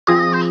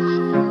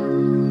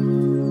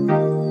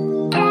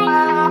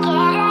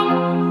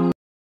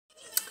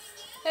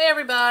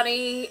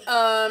everybody.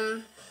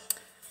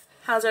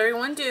 How's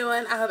everyone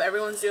doing? I hope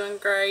everyone's doing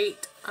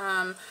great.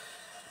 I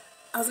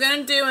was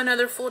gonna do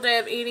another full day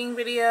of eating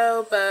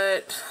video,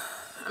 but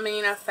I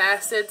mean, I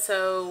fasted,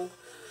 so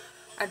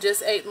I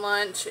just ate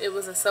lunch. It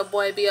was a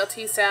Subway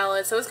BLT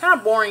salad, so it's kind of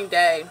a boring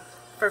day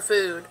for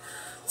food.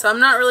 So I'm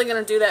not really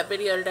gonna do that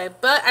video today,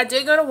 but I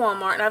did go to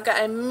Walmart and I've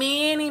got a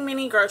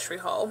mini grocery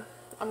haul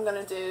I'm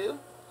gonna do.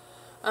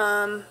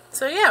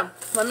 So yeah,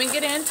 let me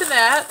get into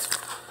that.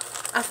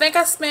 I think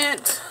I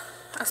spent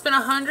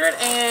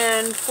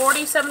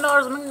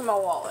 $147. Let me get my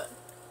wallet.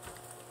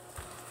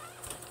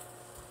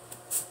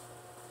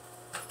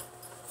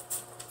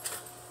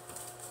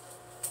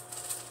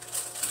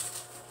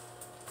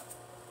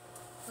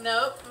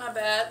 Nope, my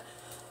bad.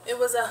 It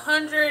was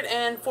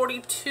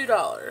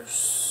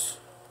 $142.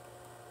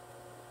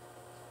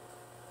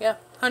 Yeah,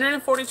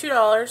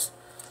 $142.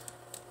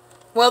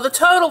 Well, the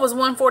total was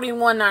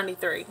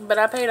 $141.93, but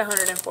I paid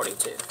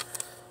 $142.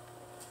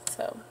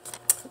 So,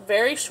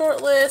 very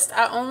short list.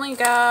 I only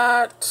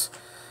got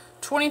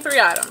 23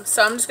 items,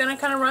 so I'm just going to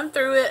kind of run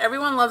through it.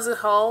 Everyone loves a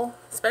haul,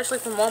 especially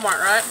from Walmart,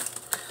 right?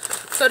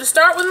 So to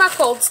start with my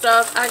cold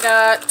stuff, I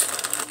got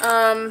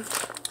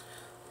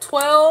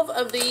 12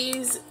 of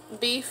these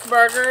beef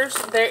burgers.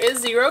 There is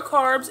 0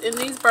 carbs in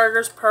these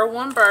burgers per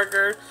one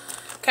burger.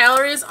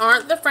 Calories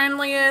aren't the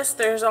friendliest.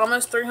 There's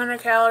almost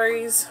 300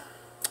 calories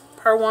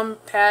per one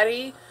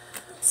patty.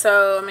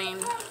 So, I mean,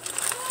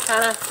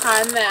 kind of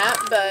high in that,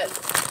 but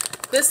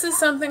this is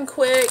something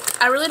quick.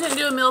 I really didn't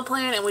do a meal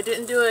plan, and we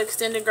didn't do an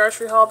extended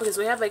grocery haul because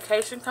we have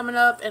vacation coming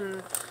up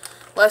in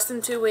less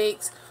than 2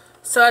 weeks.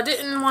 So I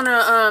didn't want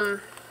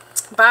to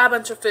buy a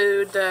bunch of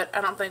food that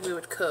I don't think we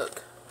would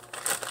cook.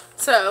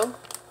 So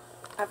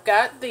I've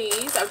got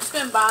these. I've just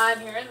been buying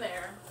here and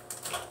there.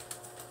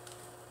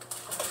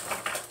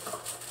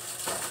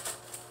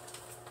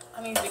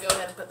 I need to go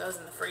ahead and put those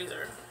in the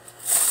freezer.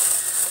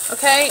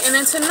 Okay, and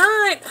then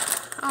tonight,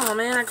 oh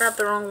man, I grabbed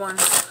the wrong one.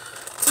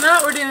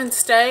 Tonight we're doing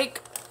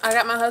steak. I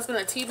got my husband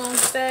a T-bone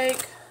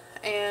steak,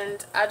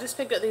 and I just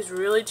picked up these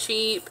really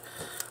cheap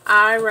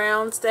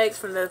round steaks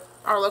from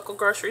our local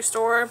grocery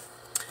store.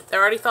 They're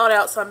already thawed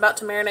out, so I'm about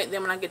to marinate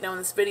them when I get done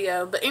with this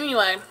video. But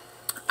anyway,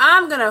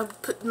 I'm gonna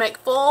make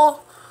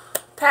full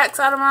packs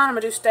out of mine. I'm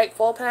gonna do steak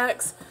full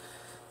packs,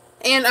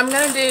 and I'm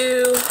gonna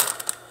do.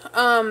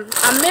 I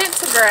meant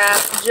to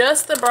grab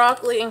just the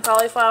broccoli and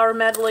cauliflower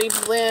medley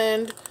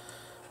blend.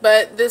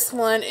 But this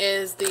one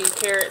is the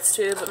carrots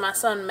too, but my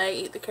son may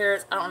eat the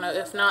carrots. I don't know.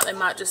 If not, they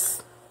might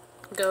just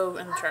go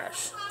in the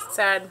trash.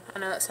 Sad. I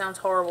know that sounds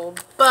horrible,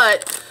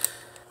 but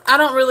I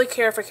don't really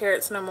care for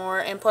carrots no more,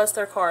 and plus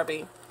they're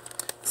carby.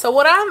 So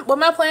what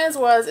my plans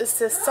is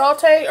to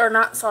saute, or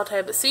not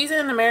saute, but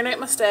season and marinate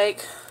my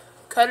steak,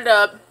 cut it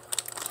up,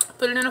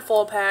 put it in a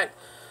full pack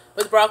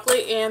with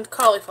broccoli and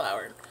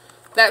cauliflower.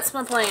 That's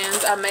my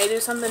plans. I may do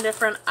something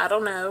different. I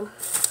don't know.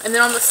 And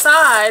then on the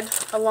side,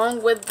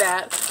 along with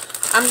that,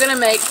 I'm going to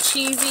make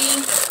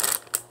cheesy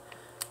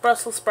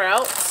Brussels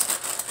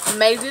sprouts. I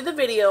may do the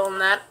video on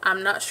that.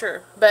 I'm not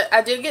sure. But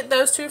I did get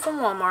those 2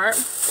 from Walmart.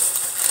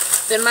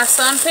 Then my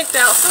son picked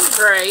out some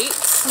grapes,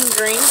 some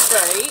green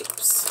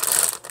grapes.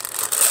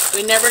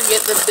 We never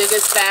get the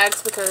biggest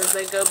bags because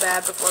they go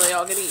bad before they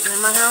all get eaten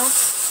in my house.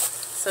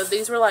 So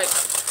these were like,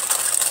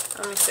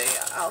 let me see,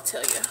 I'll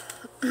tell you.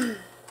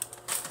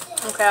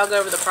 Okay, I'll go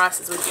over the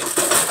prices with you.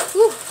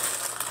 Whew.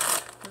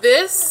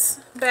 This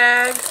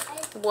bag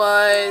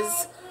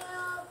was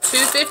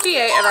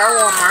 $2.58 at our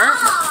Walmart,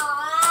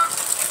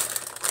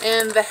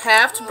 and the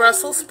halved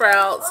Brussels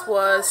sprouts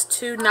was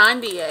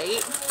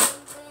 $2.98.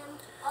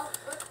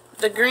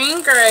 The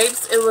green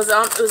grapes, it was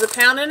a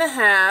pound and a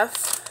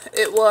half.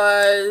 It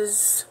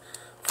was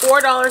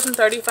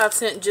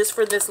 $4.35 just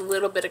for this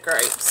little bit of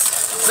grapes.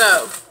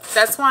 So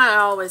that's why I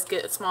always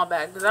get a small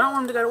bag, because I don't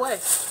want them to go to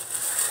waste.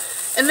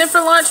 And then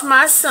for lunch,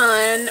 my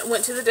son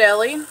went to the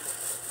deli,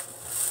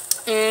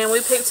 and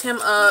we picked him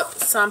up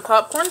some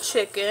popcorn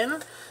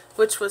chicken,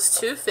 which was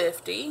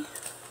 $2.50.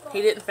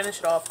 He didn't finish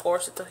it all, of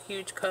course. It's a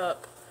huge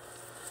cup.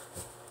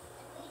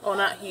 Well,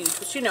 not huge,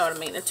 but you know what I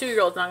mean. A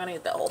 2-year-old's not going to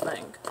eat that whole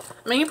thing.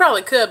 I mean, he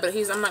probably could, but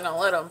I'm not going to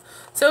let him.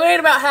 So we ate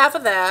about half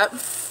of that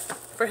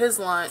for his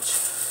lunch.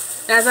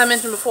 And as I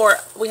mentioned before,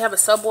 we have a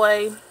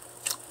Subway.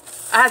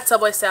 I had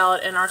Subway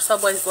salad, and our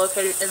Subway is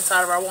located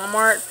inside of our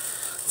Walmart.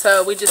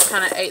 So we just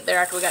kind of ate there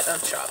after we got done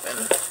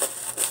shopping.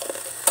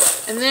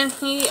 And then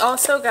I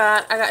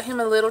got him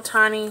a little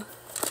tiny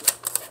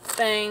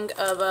thing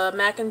of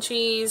mac and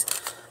cheese.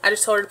 I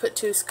just told her to put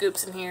 2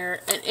 scoops in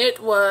here. And it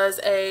was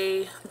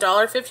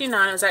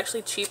 $1.59. It was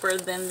actually cheaper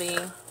than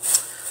the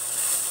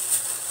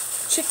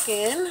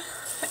chicken.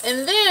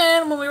 And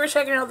then when we were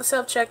checking out the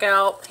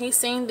self-checkout, he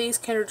seen these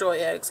Kinder Joy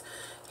eggs.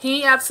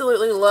 He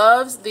absolutely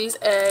loves these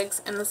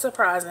eggs and the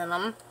surprise in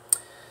them.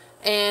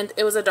 And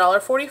it was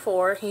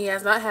 $1.44. He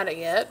has not had it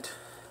yet.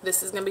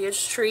 This is going to be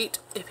his treat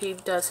if he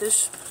does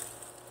his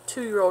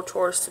 2-year-old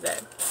chores today.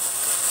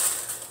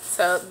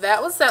 So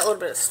that was that little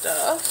bit of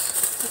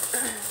stuff.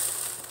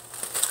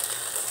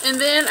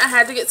 And then I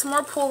had to get some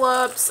more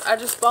pull-ups. I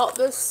just bought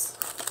this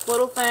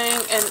little thing.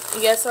 And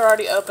yes, they're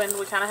already opened.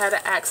 We kind of had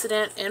an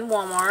accident in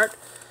Walmart.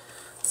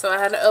 So I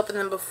had to open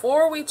them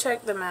before we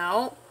checked them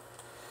out.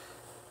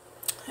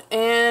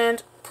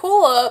 And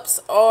pull-ups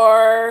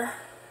are,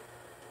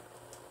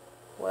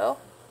 well,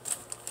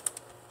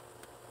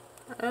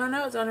 I don't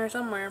know, it's on here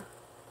somewhere.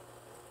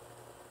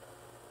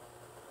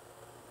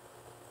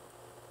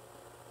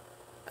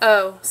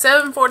 Oh,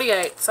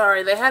 $7.48.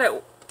 Sorry, they had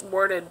it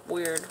worded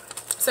weird.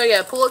 So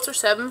yeah, pull-ups are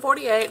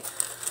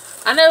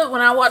 $7.48. I know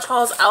when I watch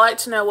hauls, I like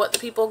to know what the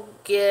people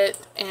get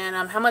and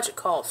how much it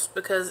costs,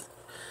 because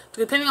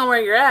depending on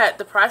where you're at,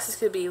 the prices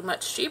could be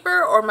much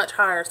cheaper or much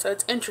higher. So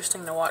it's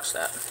interesting to watch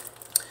that.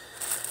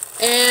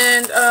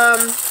 And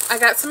I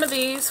got some of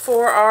these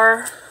for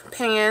our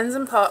pans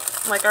and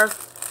like our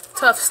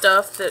tough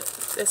stuff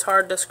that is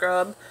hard to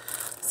scrub.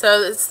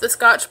 So it's the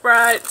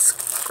Scotch-Brite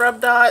Scrub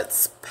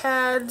Dots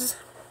pads.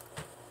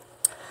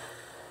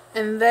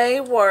 And they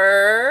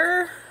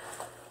were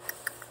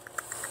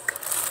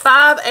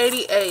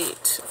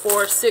 $5.88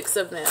 for 6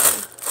 of them.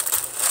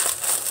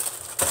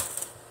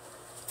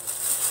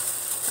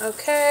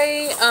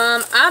 Okay,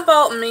 I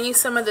bought me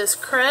some of this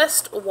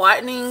Crest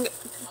whitening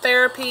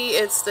therapy.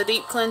 It's the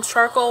Deep Cleanse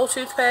Charcoal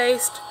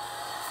toothpaste,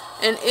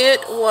 and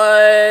it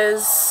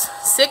was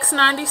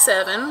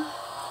 $6.97.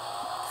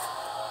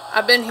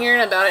 I've been hearing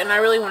about it, and I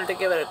really wanted to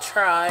give it a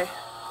try.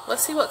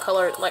 Let's see what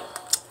color. Like,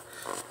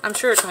 I'm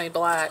sure it's gonna be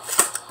black,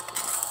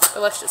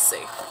 but let's just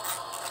see.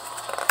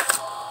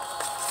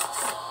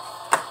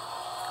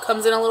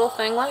 Comes in a little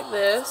thing like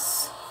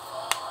this.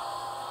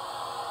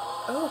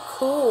 Oh,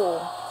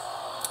 cool.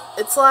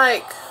 It's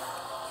like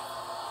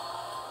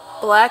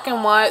black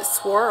and white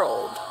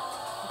swirled.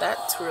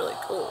 That's really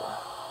cool.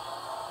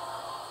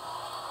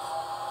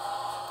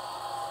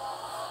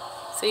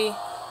 See?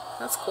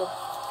 That's cool.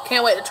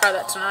 Can't wait to try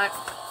that tonight.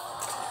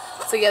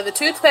 So yeah, the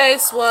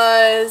toothpaste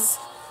was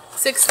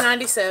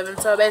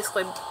 $6.97, so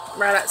basically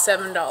right at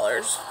 $7.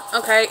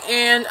 Okay,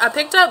 and I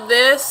picked up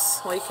this.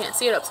 Well, you can't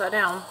see it upside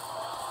down.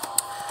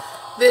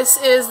 This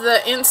is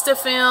the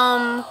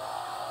InstaFilm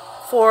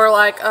for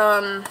like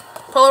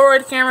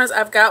Polaroid cameras.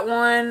 I've got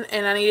one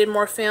and I needed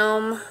more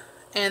film,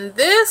 and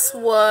this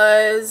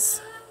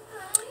was,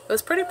 it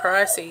was pretty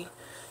pricey.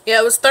 Yeah,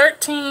 it was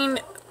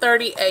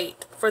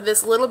 $13.38 for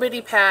this little bitty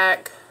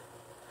pack.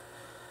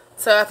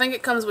 So I think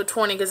it comes with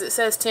 20 because it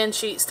says 10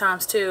 sheets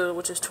times 2,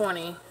 which is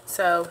 20.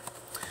 So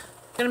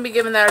I'm gonna be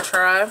giving that a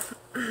try,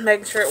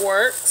 making sure it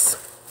works.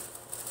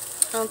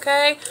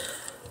 Okay,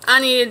 I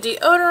needed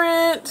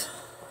deodorant.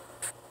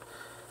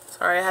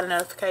 Sorry, I had a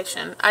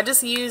notification. I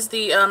just used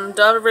the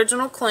Dove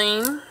Original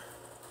Clean.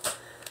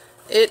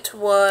 It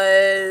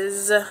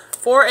was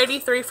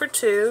 $4.83 for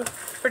 2.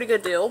 Pretty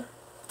good deal.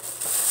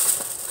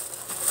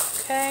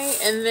 Okay,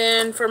 and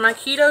then for my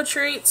keto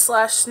treats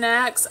 /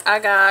 snacks, I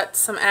got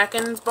some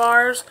Atkins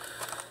bars.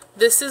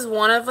 This is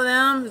one of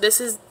them. This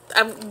is,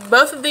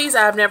 both of these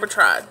I've never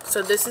tried,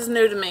 so this is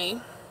new to me.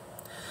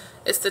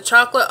 It's the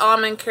chocolate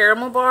almond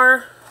caramel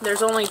bar.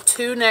 There's only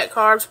 2 net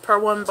carbs per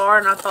 1 bar,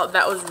 and I thought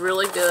that was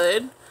really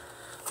good.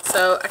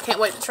 So I can't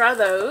wait to try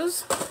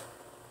those.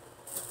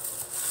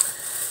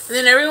 And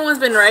then everyone's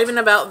been raving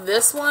about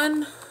this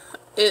one.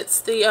 It's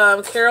the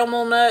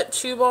caramel nut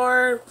chew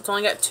bar. It's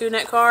only got 2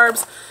 net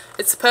carbs.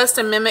 It's supposed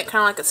to mimic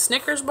kind of like a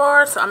Snickers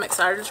bar, so I'm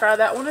excited to try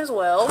that one as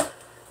well.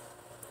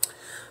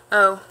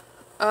 Oh,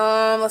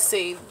 let's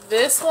see.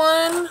 This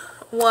one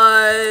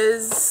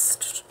was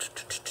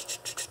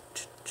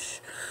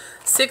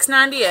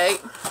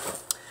 $6.98.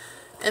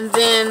 And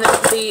then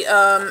the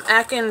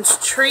Atkins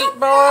treat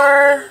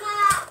bar,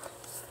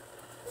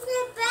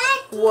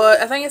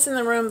 what? I think it's in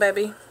the room,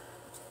 baby.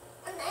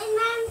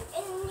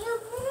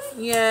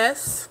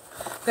 Yes.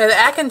 Okay, the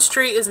Atkins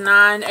treat is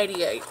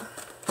 $9.88.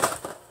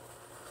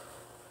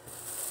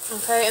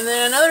 Okay, and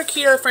then another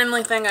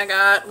keto-friendly thing I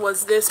got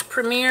was this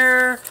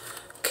Premier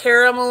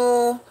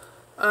Caramel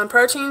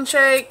protein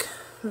shake.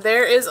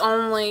 There is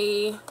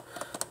only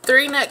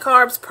 3 net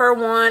carbs per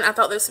 1. I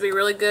thought this would be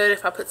really good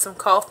if I put some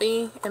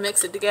coffee and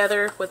mix it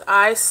together with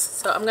ice.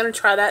 So I'm going to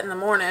try that in the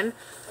morning.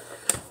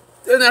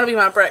 And that'll be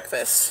my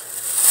breakfast.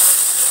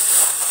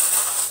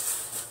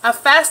 I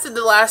fasted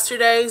the last 2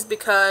 days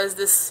because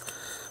this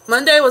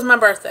Monday was my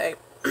birthday.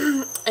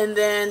 And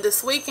then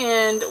this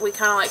weekend, we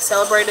kind of like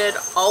celebrated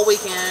all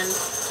weekend,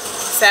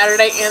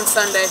 Saturday and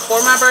Sunday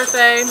for my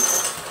birthday.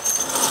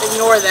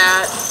 Ignore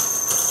that.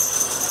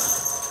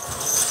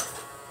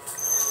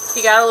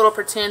 He got a little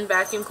pretend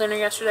vacuum cleaner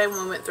yesterday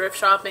when we went thrift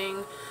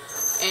shopping,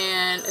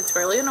 and it's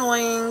really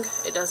annoying.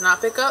 It does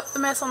not pick up the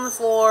mess on the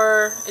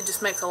floor. It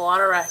just makes a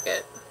lot of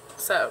racket.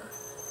 So,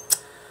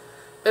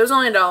 it was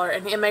only $1,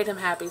 and it made him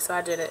happy, so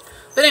I did it.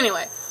 But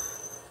anyway,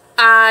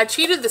 I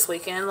cheated this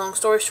weekend, long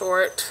story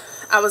short.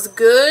 I was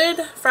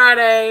good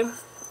Friday.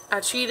 I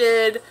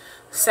cheated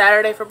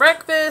Saturday for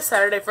breakfast,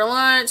 Saturday for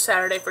lunch,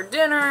 Saturday for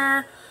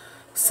dinner,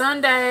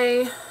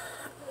 Sunday.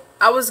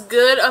 I was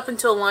good up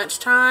until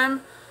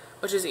lunchtime,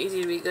 which is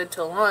easy to be good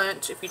till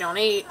lunch if you don't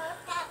eat.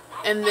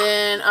 And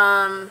then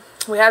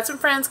we had some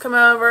friends come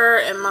over,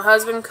 and my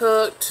husband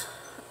cooked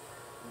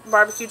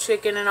barbecue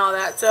chicken and all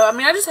that. So, I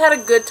mean, I just had a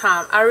good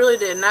time. I really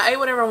did. And I ate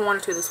whatever I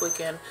wanted to this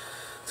weekend.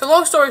 So,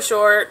 long story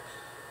short,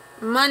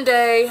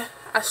 Monday,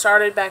 I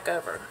started back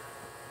over.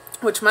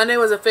 Which Monday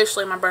was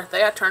officially my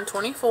birthday. I turned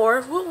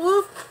 24. Whoop,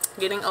 whoop.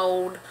 Getting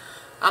old.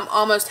 I'm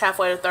almost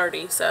halfway to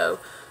 30. So,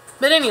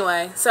 but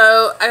anyway.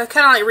 So, I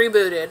kind of like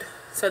rebooted.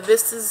 So,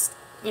 this is,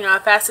 you know, I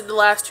fasted the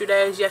last 2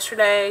 days.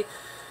 Yesterday,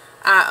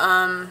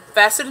 I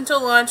fasted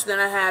until lunch. Then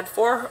I had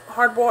 4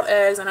 hard-boiled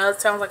eggs. I know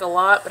that sounds like a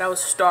lot, but I was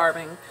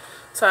starving.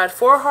 So, I had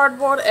 4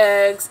 hard-boiled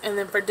eggs. And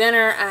then for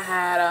dinner, I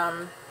had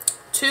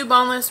 2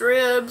 boneless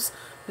ribs,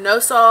 no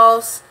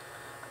sauce,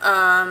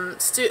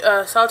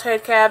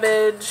 sauteed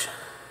cabbage,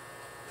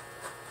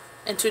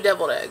 and 2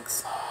 deviled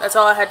eggs. That's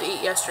all I had to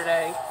eat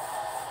yesterday.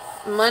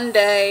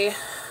 Monday,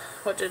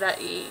 what did I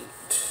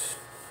eat?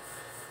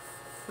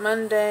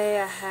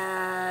 Monday I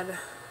had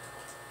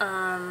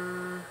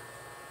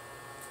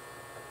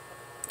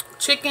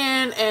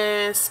chicken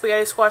and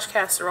spaghetti squash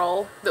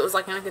casserole that was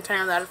like in a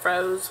container that I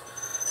froze.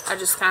 I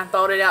just kind of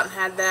thawed it out and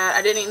had that.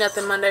 I didn't eat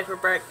nothing Monday for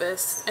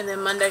breakfast. And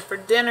then Monday for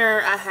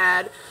dinner I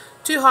had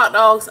 2 hot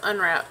dogs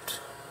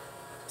unwrapped.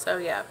 So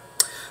yeah.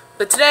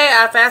 But today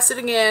I fasted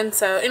again.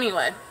 So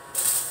anyway.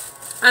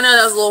 I know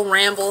that was a little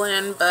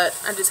rambling, but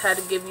I just had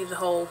to give you the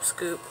whole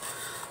scoop.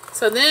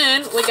 So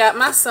then we got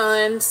my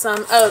son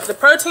some, oh, the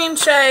protein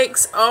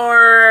shakes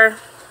are,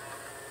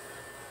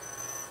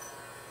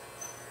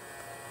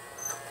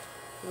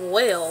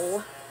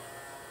 well,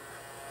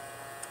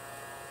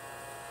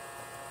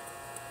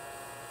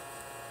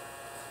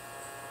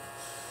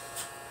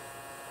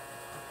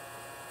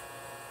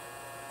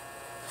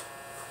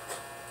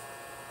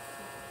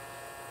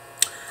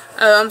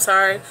 oh, I'm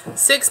sorry.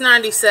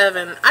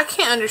 $6.97. I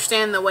can't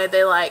understand the way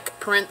they like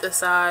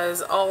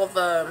parenthesize all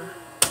the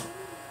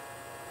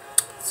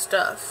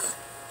stuff.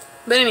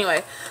 But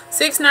anyway,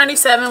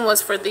 $6.97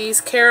 was for these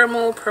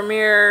caramel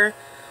premier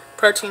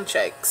protein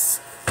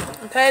shakes.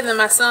 Okay, then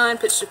my son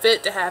pitched a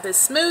fit to have his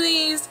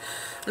smoothies.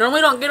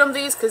 Normally don't get him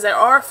these because they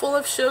are full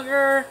of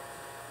sugar,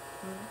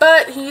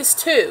 but he's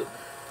 2.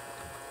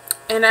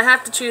 And I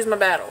have to choose my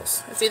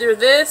battles. It's either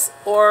this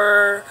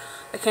or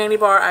a candy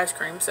bar ice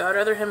cream, so I'd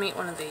rather him eat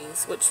one of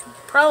these, which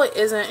probably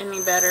isn't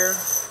any better,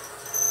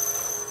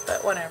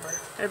 but whatever,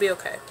 it'll be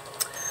okay.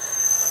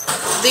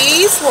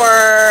 These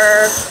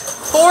were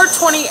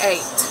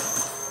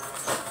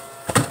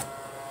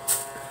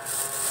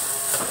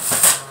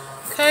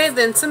 $4.28. Okay,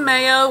 then some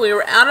mayo. We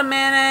were out of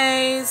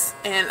mayonnaise,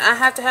 and I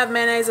have to have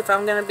mayonnaise if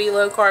I'm going to be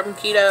low carb and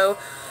keto.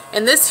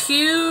 And this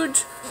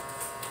huge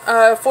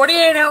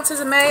 48 ounces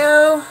of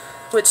mayo,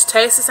 which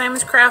tastes the same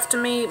as Kraft to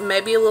me,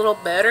 maybe a little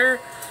better,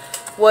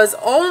 was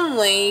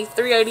only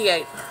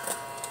 $3.88.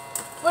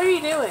 What are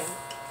you doing?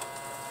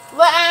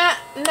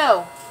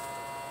 No.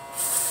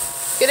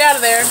 Get out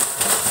of there.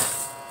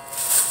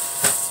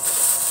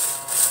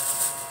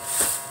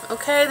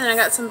 Okay, then I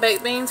got some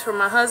baked beans for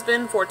my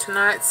husband for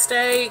tonight's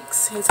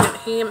steaks.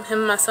 Him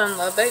and my son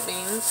love baked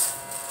beans.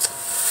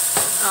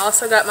 I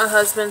also got my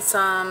husband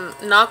some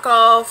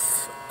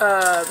knockoff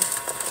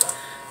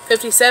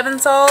 57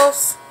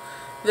 sauce.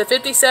 The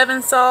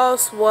 57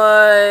 sauce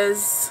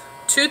was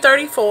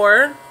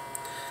 $2.34.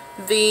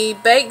 The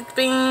baked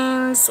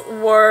beans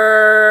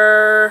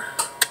were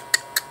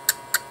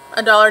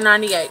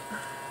 $1.98.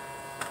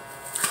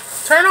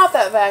 Turn off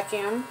that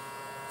vacuum.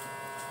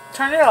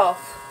 Turn it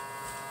off.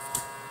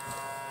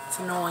 It's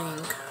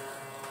annoying.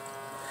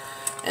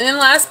 And then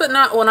last but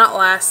not, well, not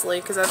lastly,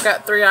 because I've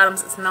got 3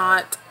 items that's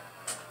not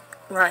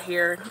right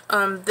here.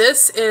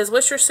 This is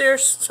Worcestershire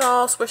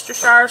sauce.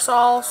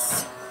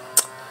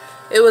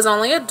 It was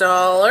only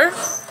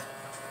 $1.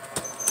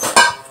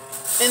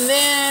 And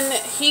then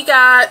he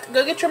got,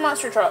 go get your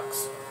monster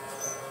trucks.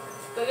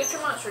 Go get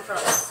your monster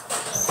trucks.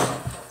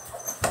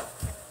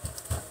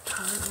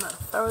 I'm going to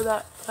throw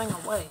that thing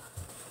away.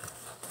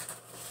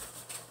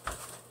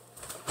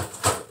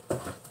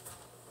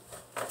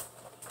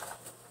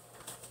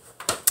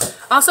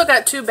 I also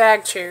got 2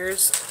 bag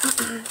chairs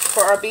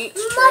for our beach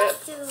trip.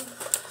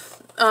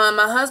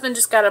 My husband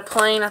just got a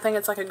plain, I think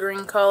it's like a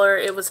green color.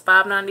 It was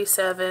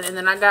 $5.97, and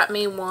then I got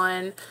me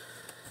one.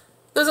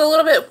 It was a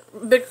little bit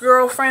big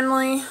girl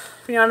friendly,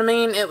 if you know what I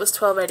mean. It was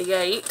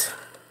 $12.88.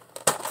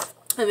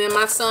 And then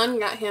my son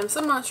got him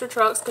some monster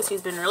trucks because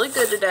he's been really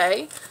good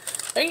today.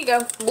 There you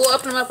go. We'll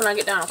open them up when I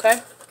get done,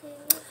 okay?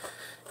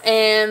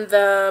 And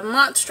the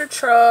monster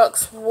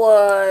trucks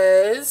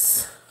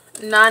was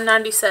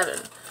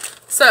 $9.97.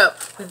 So,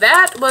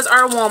 that was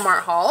our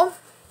Walmart haul.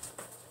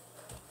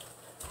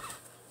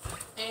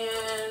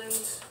 And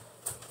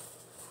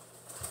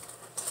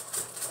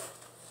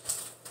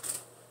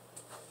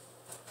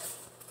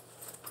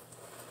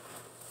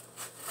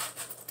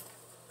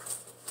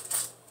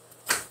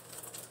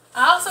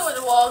I also went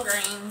to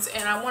Walgreens,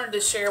 and I wanted to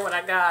share what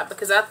I got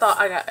because I thought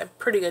I got a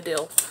pretty good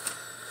deal.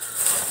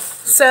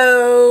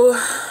 So,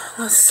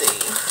 let's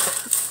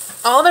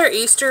see. All their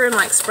Easter and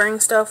like spring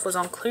stuff was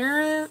on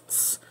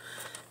clearance.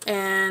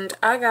 And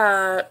I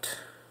got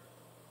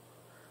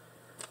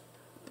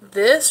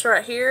this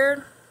right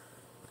here.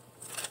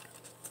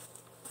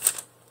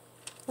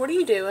 What are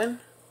you doing?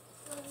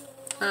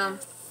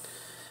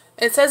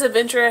 It says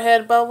Adventure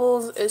Ahead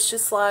Bubbles. It's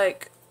just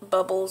like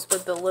bubbles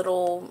with the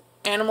little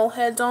animal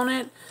heads on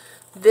it.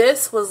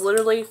 This was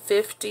literally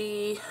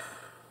 50...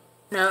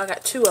 No, I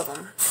got 2 of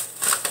them.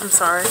 I'm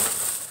sorry.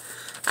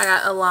 I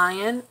got a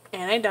lion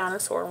and a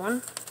dinosaur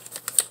one.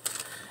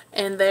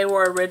 And they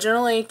were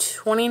originally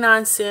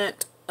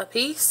 29¢ a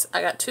piece.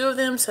 I got 2 of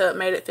them, so it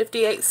made it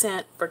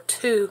 58¢ for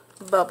 2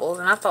 bubbles.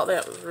 And I thought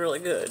that was really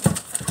good.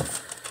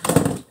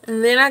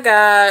 And then I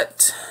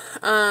got...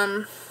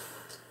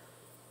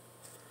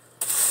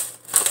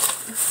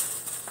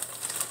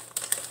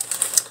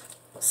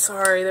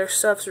 Sorry, their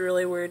stuff's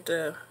really weird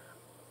to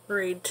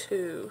read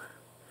too.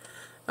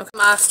 Okay,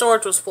 my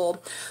storage was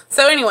full.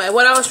 So anyway,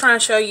 what I was trying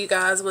to show you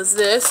guys was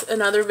this,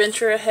 another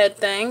Venture Ahead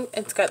thing.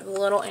 It's got the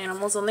little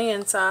animals on the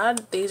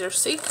inside. These are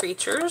sea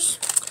creatures.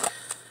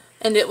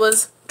 And it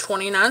was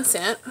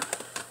 29¢.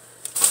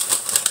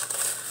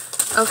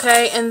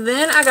 Okay, and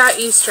then I got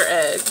Easter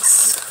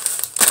eggs.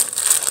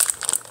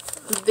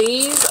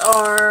 These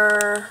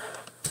are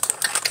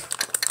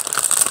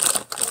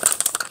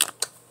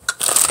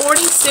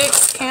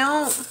 46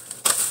 count.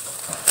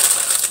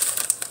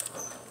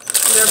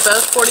 They're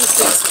both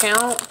 46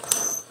 count.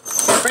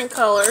 Different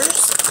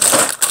colors.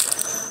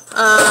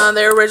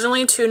 They're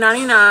originally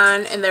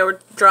 $2.99 and they were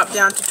dropped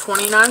down to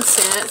 29¢.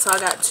 So I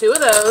got 2 of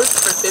those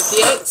for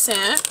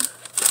 58¢.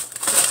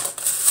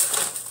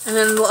 And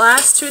then the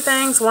last 2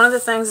 things, one of the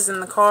things is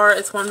in the car.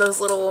 It's one of those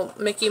little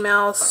Mickey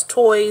Mouse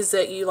toys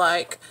that you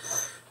like.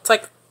 It's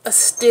like a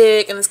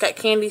stick and it's got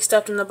candy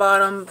stuffed in the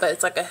bottom, but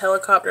it's like a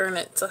helicopter and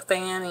it's a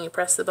fan and you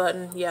press the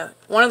button. Yeah,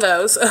 one of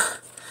those.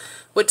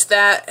 Which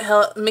that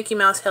Mickey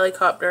Mouse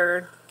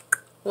helicopter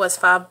was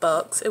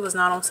 $5. It was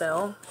not on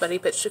sale, but he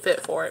pitched a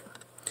fit for it.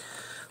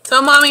 So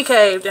mommy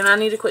caved and I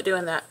need to quit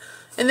doing that.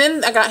 And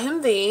then I got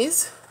him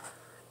these.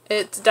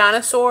 It's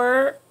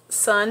dinosaur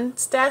sun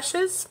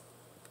stashes.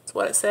 That's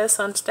what it says,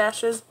 sun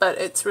stashes, but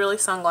it's really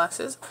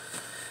sunglasses.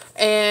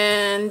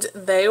 And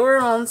they were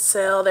on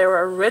sale. They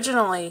were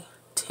originally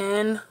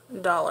 $10,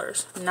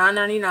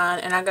 $9.99,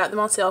 and I got them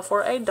on sale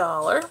for $1.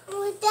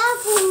 What's that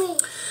for me?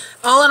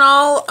 All in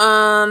all,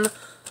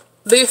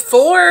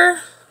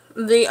 before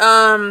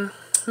the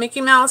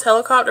Mickey Mouse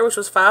helicopter, which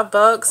was $5,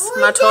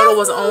 my total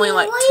was only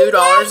like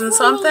 $2 and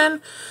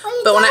something.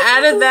 But when I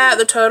added that,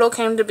 the total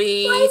came to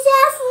be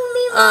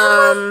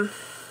 $8.17.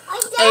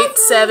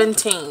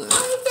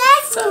 What's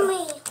that for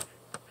me?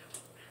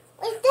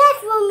 What's that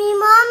for me,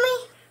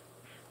 mommy?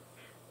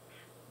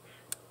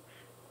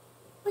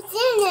 What's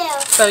in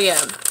there? So yeah,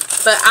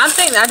 but I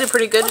think I did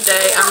pretty good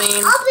today. I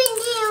mean,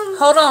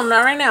 hold on,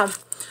 not right now.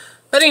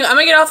 But anyway, I'm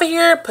going to get off of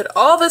here, put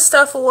all this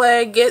stuff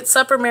away, get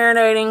supper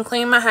marinating,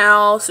 clean my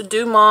house,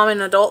 do mom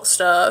and adult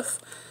stuff.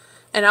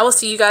 And I will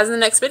see you guys in the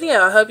next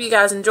video. I hope you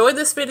guys enjoyed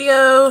this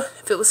video.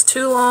 If it was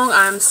too long,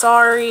 I'm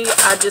sorry.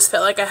 I just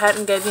felt like I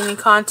hadn't gave you any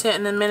content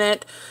in a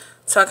minute.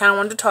 So I kind of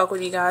wanted to talk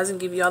with you guys and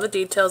give you all the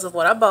details of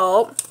what I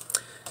bought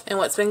and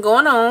what's been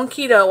going on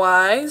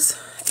keto-wise.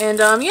 And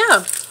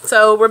yeah,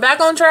 so we're back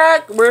on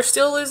track. We're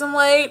still losing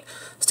weight.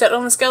 Stepped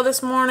on the scale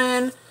this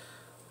morning.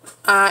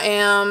 I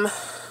am...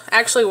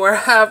 actually where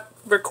I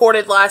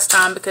recorded last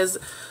time, because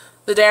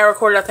the day I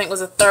recorded I think was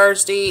a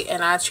Thursday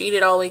and I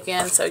cheated all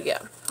weekend, so yeah,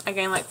 I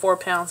gained like 4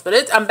 pounds,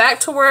 but I'm back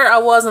to where I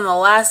was in the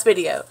last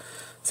video,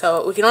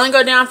 so we can only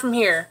go down from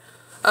here.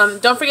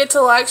 Don't forget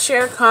to like,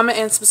 share, comment,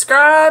 and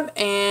subscribe,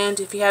 and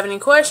if you have any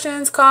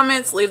questions,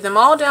 comments, leave them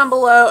all down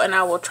below and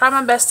I will try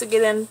my best to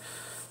get in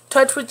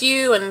touch with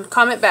you and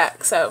comment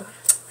back. So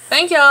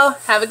thank y'all,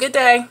 have a good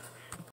day.